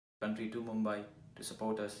country to Mumbai to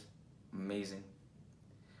support us. Amazing.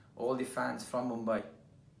 All the fans from Mumbai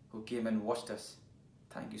who came and watched us,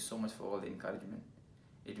 thank you so much for all the encouragement.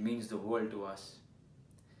 It means the world to us.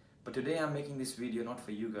 But today I'm making this video not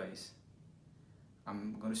for you guys.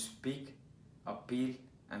 I'm going to speak, appeal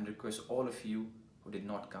and request all of you who did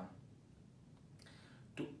not come.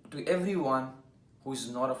 To everyone who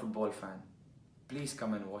is not a football fan, please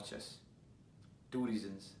come and watch us. Two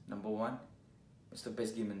reasons. Number one, it's the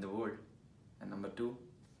best game in the world. And number two,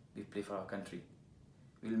 we play for our country.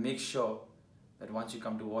 We'll make sure that once you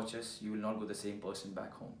come to watch us, you will not go the same person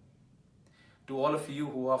back home. To all of you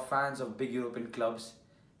who are fans of big European clubs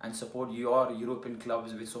and support your European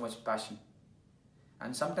clubs with so much passion.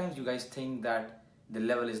 And sometimes you guys think that the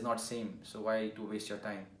level is not same, so why to waste your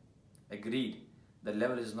time? Agreed, the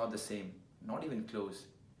level is not the same, not even close.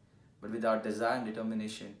 But with our desire and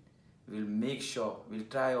determination, we'll make sure, we'll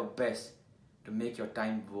try our best to make your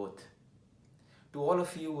time worth. To all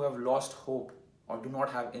of you who have lost hope or do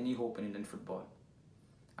not have any hope in Indian football,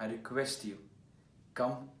 I request you,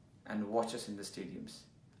 come and watch us in the stadiums.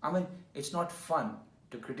 I mean, it's not fun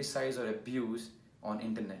to criticize or abuse on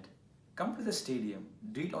internet. Come to the stadium,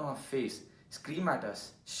 do it on our face, scream at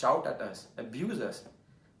us, shout at us, abuse us.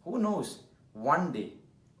 Who knows, one day,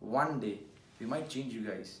 we might change you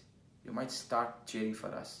guys. You might start cheering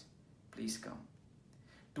for us. Please come.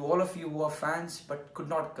 To all of you who are fans but could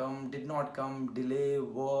not come, did not come, delay,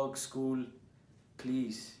 work, school,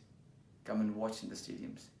 please come and watch in the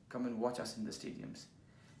stadiums. Come and watch us in the stadiums.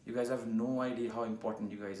 You guys have no idea how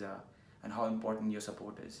important you guys are and how important your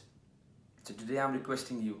support is. So today I'm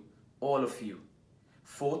requesting you, all of you,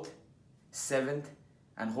 4th, 7th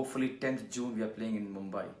and hopefully 10th June we are playing in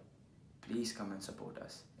Mumbai. Please come and support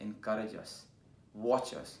us, encourage us,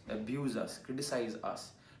 watch us, abuse us, criticize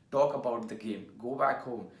us, talk about the game, go back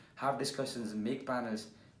home, have discussions, make panels,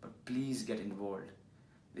 but please get involved.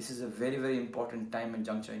 This is a very, very important time and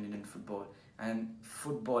juncture in Indian football, and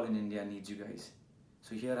football in India needs you guys.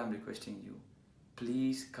 So here I'm requesting you,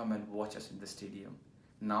 please come and watch us in the stadium,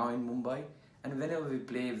 now in Mumbai, and whenever we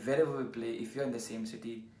play, wherever we play, if you're in the same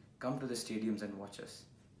city, come to the stadiums and watch us.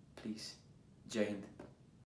 Please. Jai Hind.